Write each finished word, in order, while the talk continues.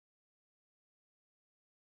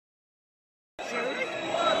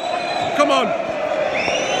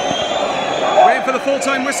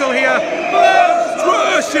full-time whistle here.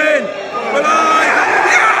 Rush in!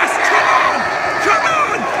 Yes! Come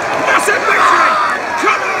on! Massive victory!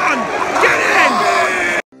 Come on! Get in!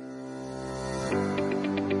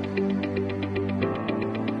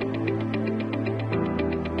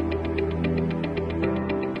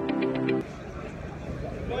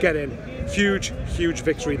 Get in. Huge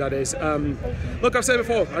victory that is. Look, I've said it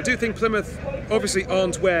before, I do think Plymouth obviously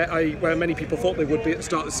aren't where many people thought they would be at the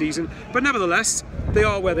start of the season, but nevertheless they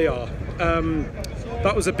are where they are.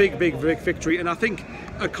 That was a big victory, and I think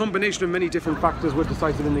a combination of many different factors were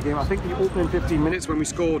decisive in the game. I think the opening 15 minutes when we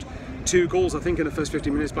scored 2 goals, I think in the first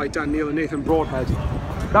 15 minutes by Dan Neal and Nathan Broadhead,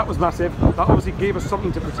 that was massive. That obviously gave us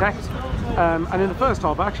something to protect. And in the first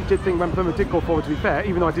half, I actually did think when Plymouth did go forward, to be fair,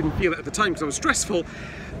 even though I didn't feel it at the time because I was stressful,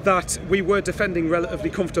 that we were defending relatively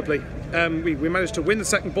comfortably. We managed to win the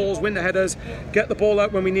second balls, win the headers, get the ball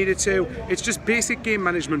out when we needed to. It's just basic game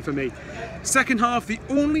management for me. Second half, the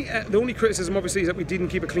only criticism obviously is that we didn't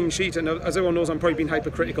keep a clean sheet, and as everyone knows, I'm probably being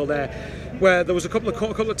hypercritical there, where there was a couple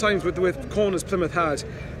of times with corners Plymouth had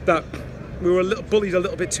that we were bullied a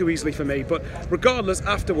little bit too easily for me. But regardless,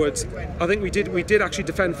 afterwards, I think we did actually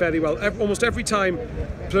defend fairly well. Almost every time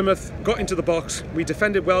Plymouth got into the box, we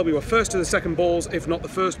defended well. We were first to the second balls, if not the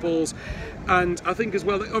first balls. And I think as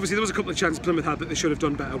well, obviously there was a couple of chances Plymouth had that they should have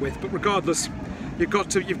done better with. But regardless,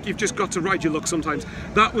 you've just got to ride your luck sometimes.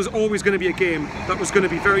 That was always going to be a game that was going to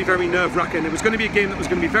be very nerve-wracking. It was going to be a game that was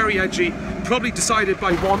going to be very edgy, probably decided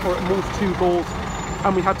by 1 or at most 2 goals.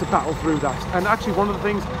 And we had to battle through that. And actually one of the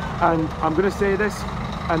things, and I'm going to say this,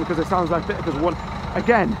 and because it sounds like bitter, because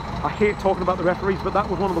again, I hate talking about the referees, but that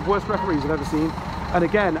was one of the worst referees I've ever seen. And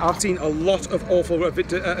again, I've seen a lot of awful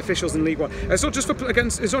officials in League One. And it's not just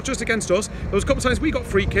against us. There was a couple of times we got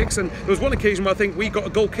free kicks, and there was one occasion where I think we got a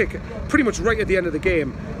goal kick pretty much right at the end of the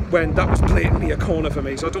game, when that was blatantly a corner for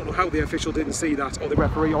me. So I don't know how the official didn't see that, or the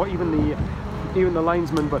referee, or even the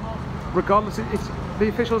linesman. But regardless, the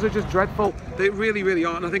officials are just dreadful. They really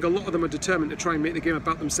are, and I think a lot of them are determined to try and make the game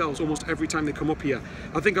about themselves almost every time they come up here.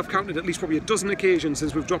 I think I've counted at least probably a dozen occasions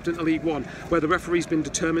since we've dropped into League One where the referee's been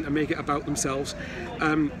determined to make it about themselves.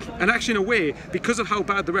 And actually, in a way, because of how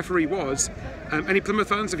bad the referee was, any Plymouth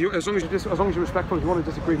fans, as long as you're respectful, if you want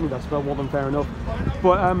to disagree with me, that's well more than fair enough.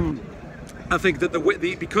 But I think that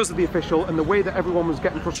because of the official and the way that everyone was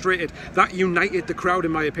getting frustrated, that united the crowd,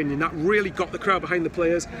 in my opinion. That really got the crowd behind the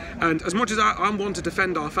players. And as much as I'm one to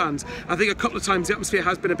defend our fans, I think a couple of times the atmosphere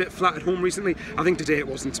has been a bit flat at home recently. I think today it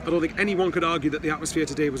wasn't. I don't think anyone could argue that the atmosphere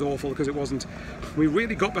today was awful, because it wasn't. We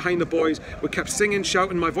really got behind the boys. We kept singing,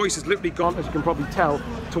 shouting. My voice has literally gone, as you can probably tell,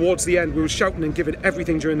 towards the end. We were shouting and giving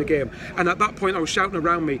everything during the game. And at that point I was shouting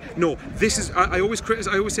around me, no, this is, I always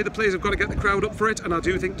say the players have got to get the crowd up for it, and I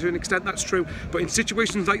do think to an extent that's true. But in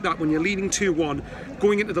situations like that, when you're leading 2-1,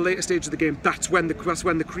 going into the later stage of the game, that's when the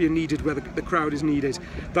crew needed, where the crowd is needed.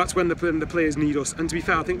 That's when the players need us. And to be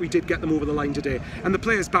fair, I think we did get them over the line today. And the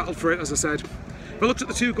players battled for it, as I said. If I looked at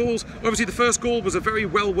the 2 goals, obviously the first goal was a very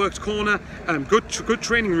well-worked corner, good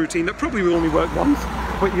training routine that probably will only work once,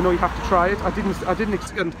 but you know, you have to try it. I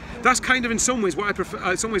didn't, and that's kind of in some ways why I prefer,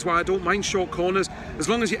 why I don't mind short corners, as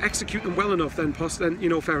long as you execute them well enough. Then you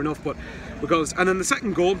know, fair enough. But regardless, and then the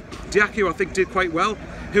second goal, Diakio I think did quite well,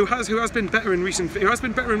 who has been better in recent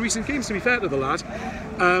games. To be fair to the lad.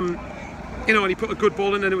 You know, and he put a good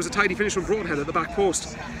ball in, and it was a tidy finish from Broadhead at the back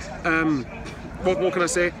post. What can I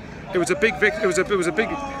say? It was a big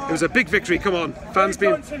victory. Come on, fans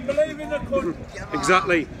being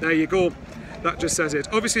exactly. There you go. That just says it.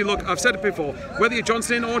 Obviously, look, I've said it before. Whether you're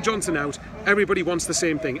Johnson in or Johnson out, everybody wants the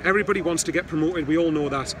same thing. Everybody wants to get promoted. We all know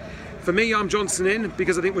that. For me, I'm Johnson in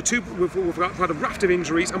because I think we've had a raft of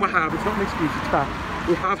injuries, and we have. It's not an excuse. It's fact.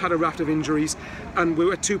 We have had a raft of injuries, and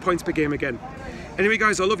we're at 2 points per game again. Anyway,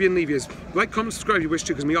 guys, I love you and leave yous. Like, comment, subscribe if you wish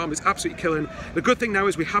to, because my arm is absolutely killing. The good thing now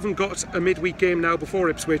is we haven't got a midweek game now before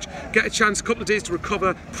Ipswich. Get a chance, a couple of days to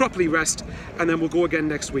recover, properly rest, and then we'll go again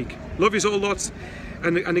next week. Love yous all lots.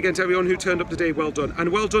 And again, to everyone who turned up today, well done.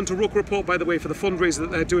 And well done to Roker Report, by the way, for the fundraiser that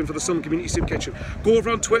they're doing for the Sunderland Community Soup Kitchen. Go over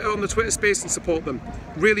on Twitter, on the Twitter space, and support them.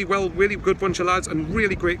 Really good bunch of lads, and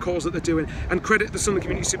really great cause that they're doing. And credit the Sunderland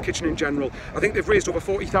Community Soup Kitchen in general. I think they've raised over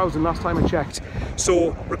 40,000 last time I checked.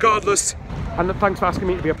 So regardless, and thanks for asking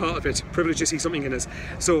me to be a part of it. Privileged to see something in us.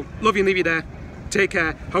 So love you and leave you there. Take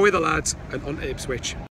care. How are the lads? And on to Ipswich.